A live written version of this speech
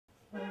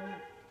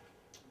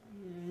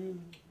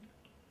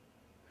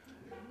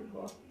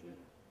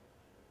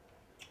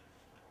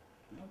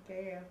inte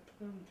äta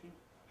någonting.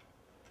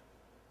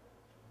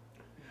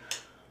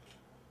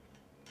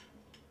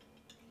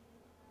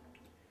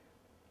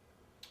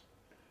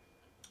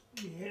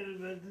 I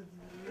helvetet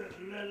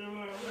när det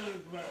var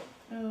väldigt varmt.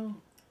 Ja.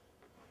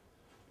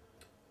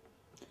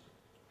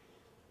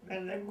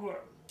 Men det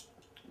går.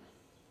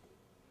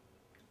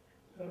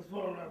 Jag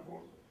svarar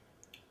på.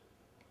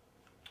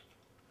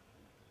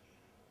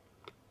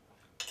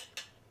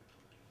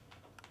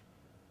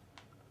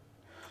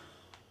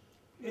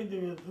 Är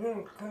du en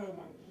trollkarl?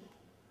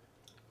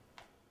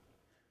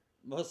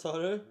 Vad sa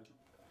du?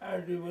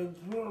 Är du en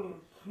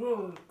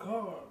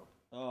trollkarl?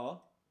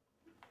 Ja.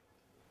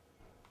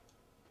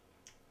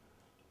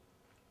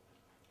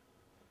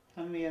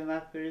 Han menar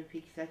att du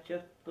fixar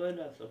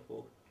köttbullar så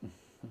fort.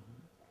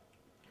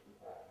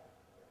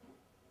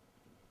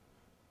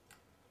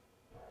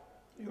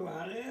 Jo,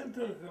 han är en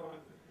trollkarl.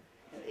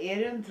 Är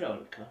du en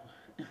trollkarl?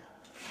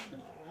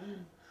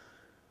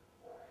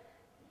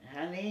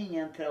 Han är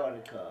ingen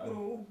trollkarl.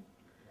 Jo.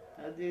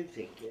 Ja, du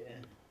tycker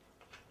det.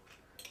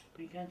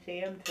 Du kanske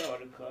är en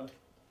trollkarl.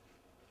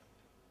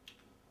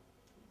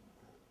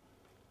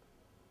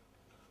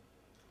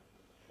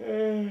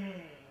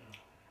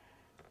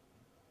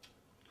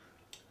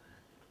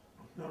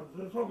 Snart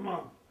är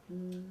sommar.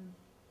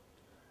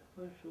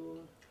 Och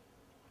så.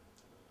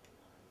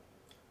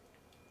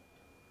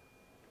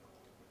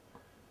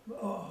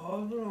 Vad har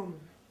de?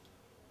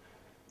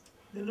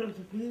 Det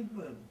låter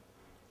pipen.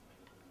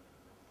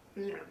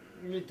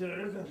 Lite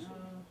rök alltså.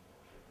 Ja.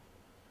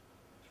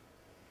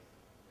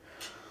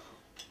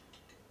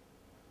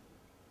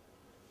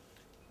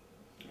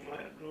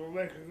 Nej, de var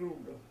verkligen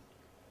goda.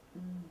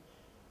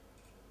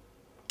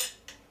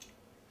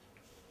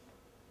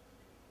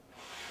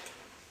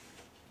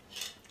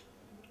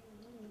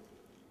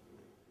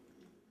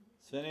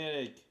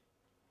 Sven-Erik,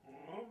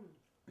 Ja.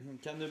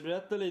 kan du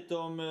berätta lite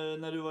om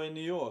när du var i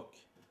New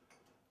York?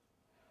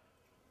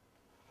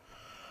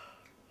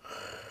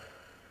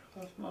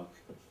 Vad smak.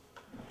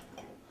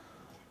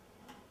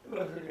 Det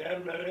var så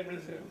jävla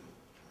länge sedan.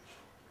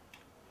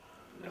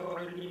 Jag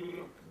var i New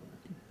York.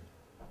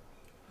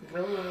 Det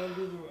kan vara vad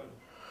du var.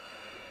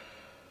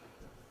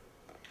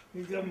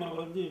 Hur gammal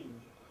var du?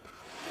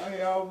 Ja,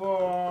 jag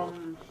var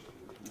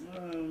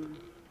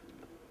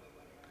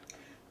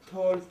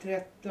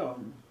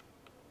 12-13.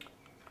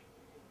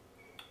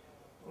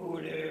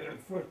 Och det är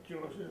 40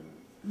 år sedan.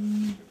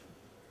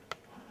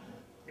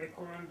 Det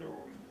kommer jag inte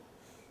ihåg.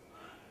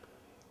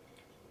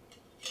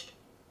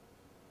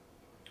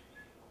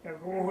 Jag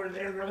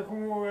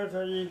kommer ihåg att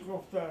jag gick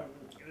ofta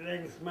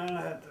längs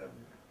Manhattan.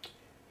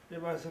 Det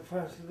var så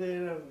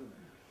fascinerande.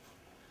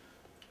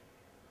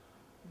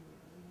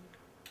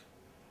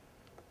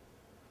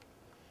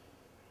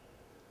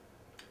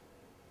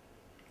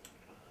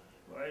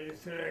 Vad är det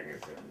så länge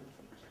sedan?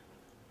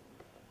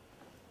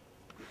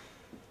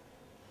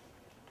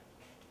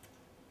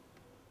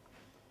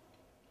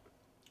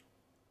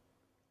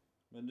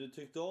 Men du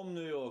tyckte om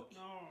New York?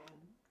 Ja.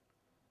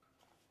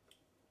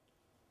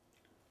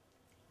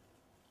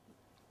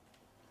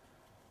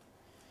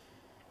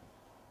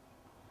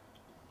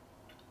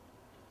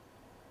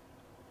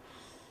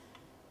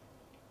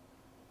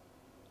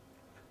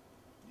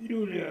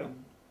 Gjorde jag.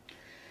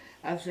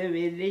 Alltså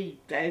vi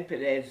litar ju på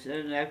det, så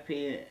den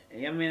där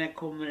jag menar,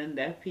 kommer den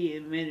där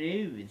filmen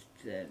ut?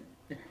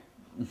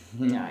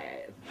 Ja,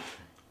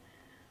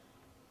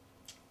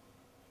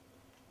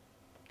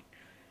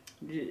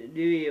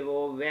 du är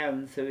vår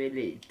vän, så vi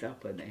litar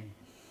på dig.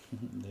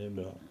 Det är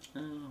bra.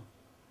 Ja.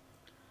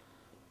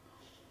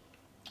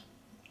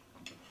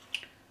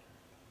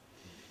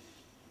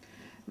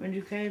 Men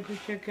du kan ju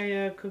försöka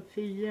göra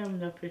kopia om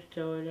du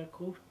förstörda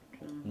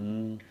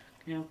korten.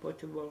 Kan jag få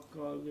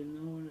tillbaka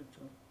originalet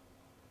då?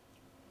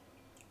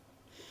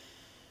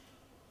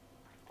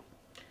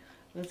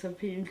 Och så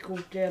fint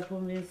kort är på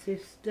min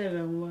syster,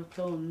 hon var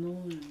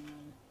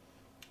tonåring.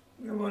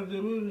 Jag var inte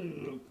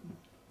rolig.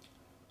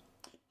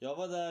 Jag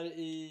var där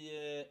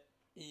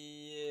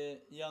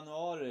i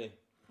januari.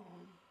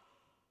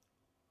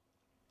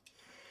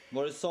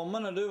 Var det sommar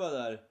när du var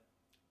där?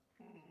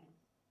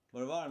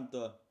 Var det varmt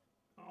då?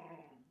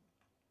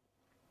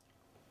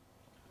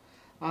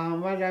 Ja,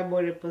 han var där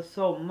både på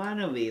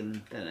sommaren och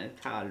vintern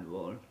ett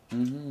halvår.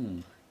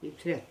 I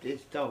 30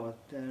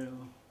 stater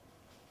och...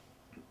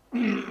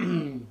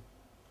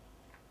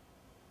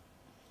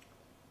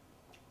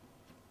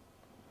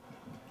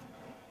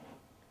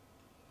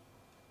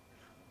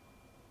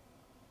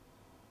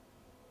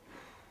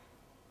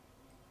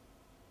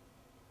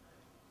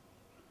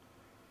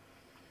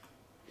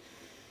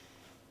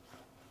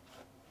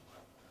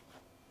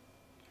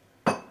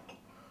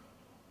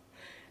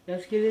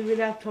 Jag skulle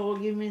vilja ha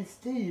tag i min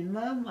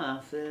styvmamma,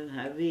 alltså den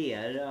här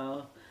Vera.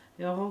 Och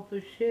jag har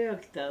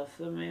försökt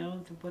alltså, men jag har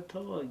inte fått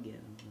tag i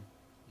henne.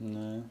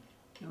 Nej.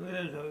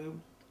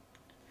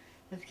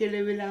 Jag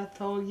skulle vilja ha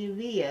tag i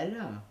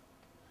Vera.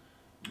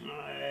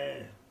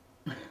 Nej.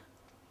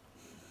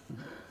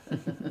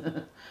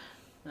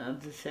 Jag har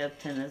inte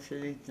sett henne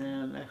sedan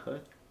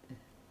 1970.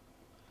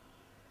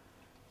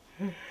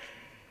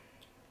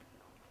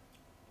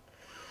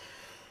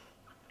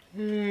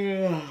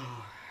 När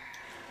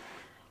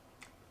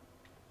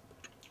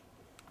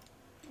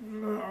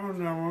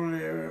hon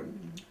lever.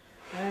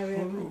 Jag vet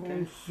Hon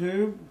inte.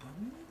 sup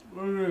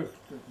och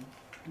rökte.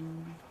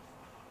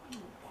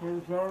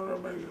 Kolossala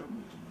mängder.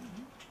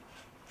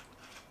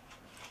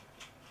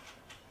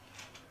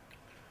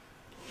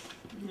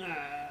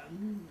 Nej.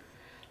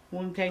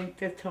 Hon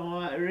tänkte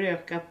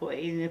röka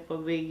inne på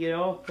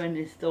biografen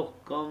i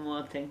Stockholm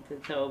och tänkte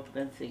ta upp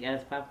en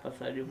cigarett. Pappa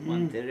sa du får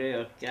inte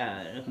röka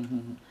här.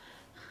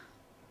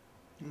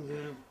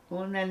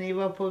 Hon när ni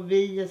var på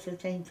bio så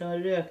tänkte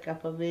hon röka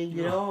på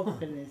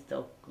biografen i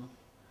Stockholm.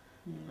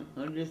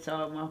 Och du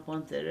sa man får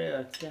inte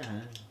röka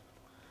här.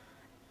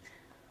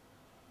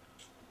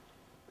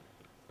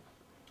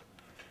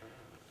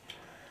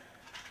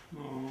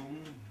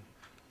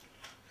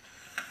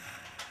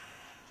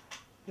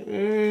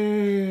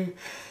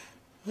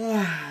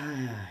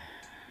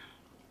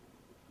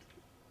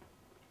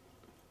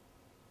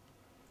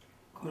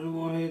 Kan du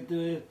vad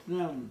heter ett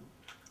namn?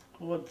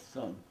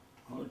 Hodgson.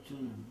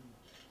 Hodgson.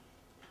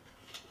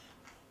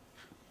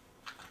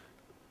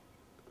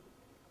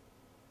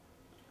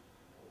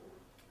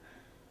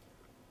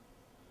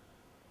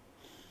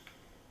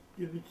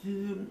 Det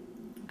betyder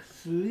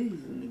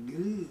svin,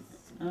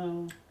 gris.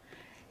 Ja.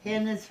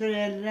 Hennes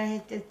föräldrar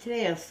hette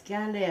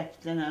Träskalle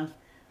efter namn.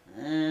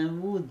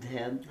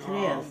 Woodhead,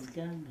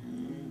 Träskalle.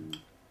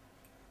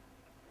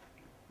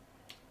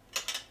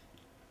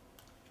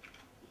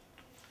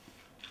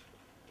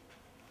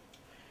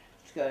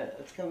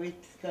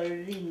 Ska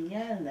du ringa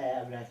den där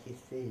jävla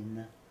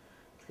Kristina?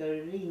 Ska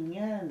du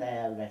ringa den där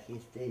jävla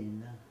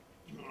Kristina?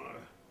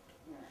 Nej.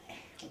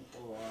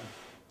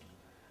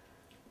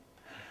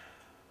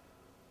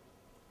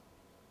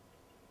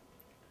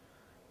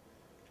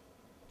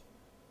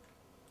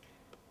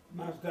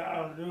 Man ska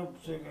aldrig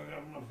uppsöka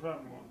gamla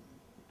framåt.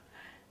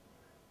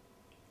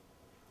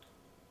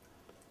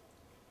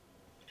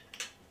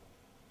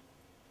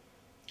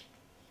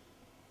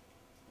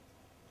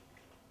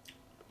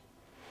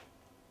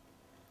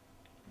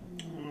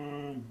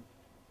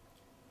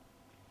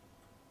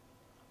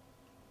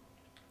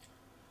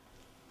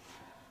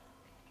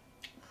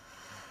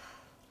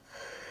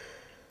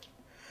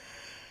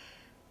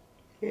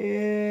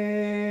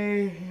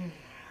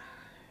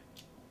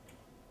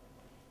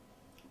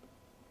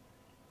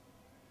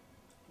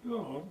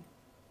 Ja.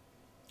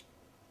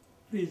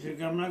 Finns det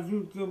gamla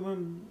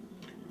krutgubben?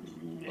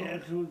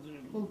 Jag tror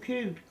inte. Och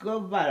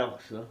krutgubbar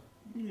också.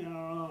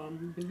 Ja,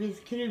 Det finns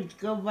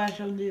krutgubbar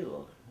som du.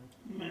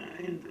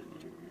 men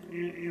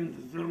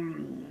inte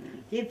som...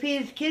 Det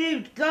finns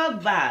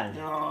krutgubbar!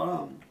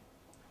 Ja.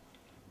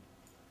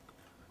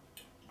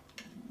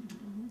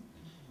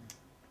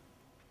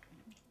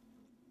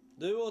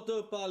 Du åt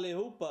upp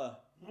allihopa.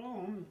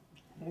 Ja.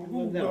 Och Vad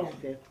goda.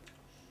 duktigt.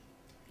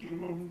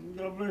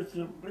 De är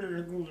så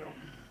väldigt goda.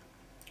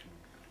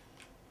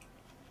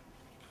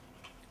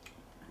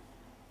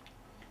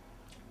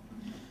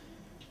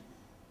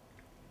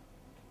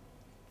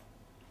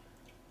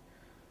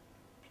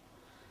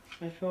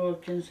 Jag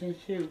såg den sen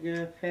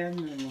 2005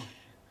 i morse.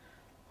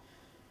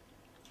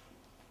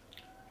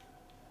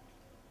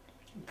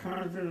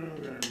 Kanske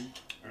det är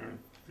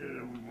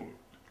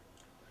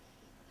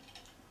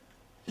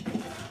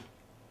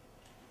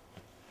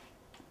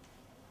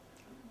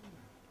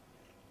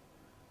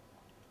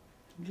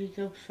Drick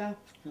upp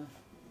saft då.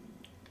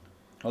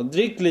 Ja,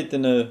 drick lite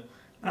nu.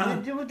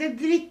 Du måste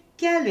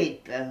dricka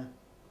lite.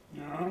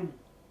 Ja.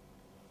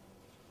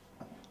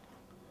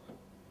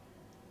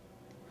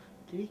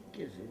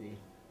 Dricker så det.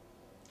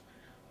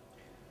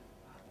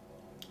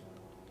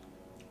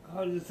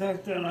 Har du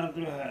sagt till att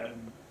du är här?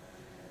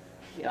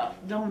 Ja,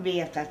 de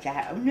vet att jag är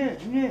här.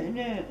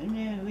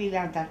 Nu vill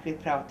jag inte att vi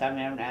pratar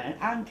med dem där.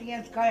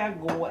 Antingen ska jag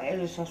gå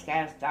eller så ska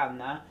jag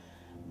stanna.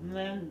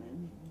 Men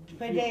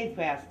för dig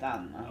får jag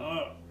stanna.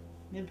 Ja.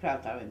 Nu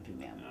pratar vi inte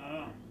med dem.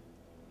 Ja.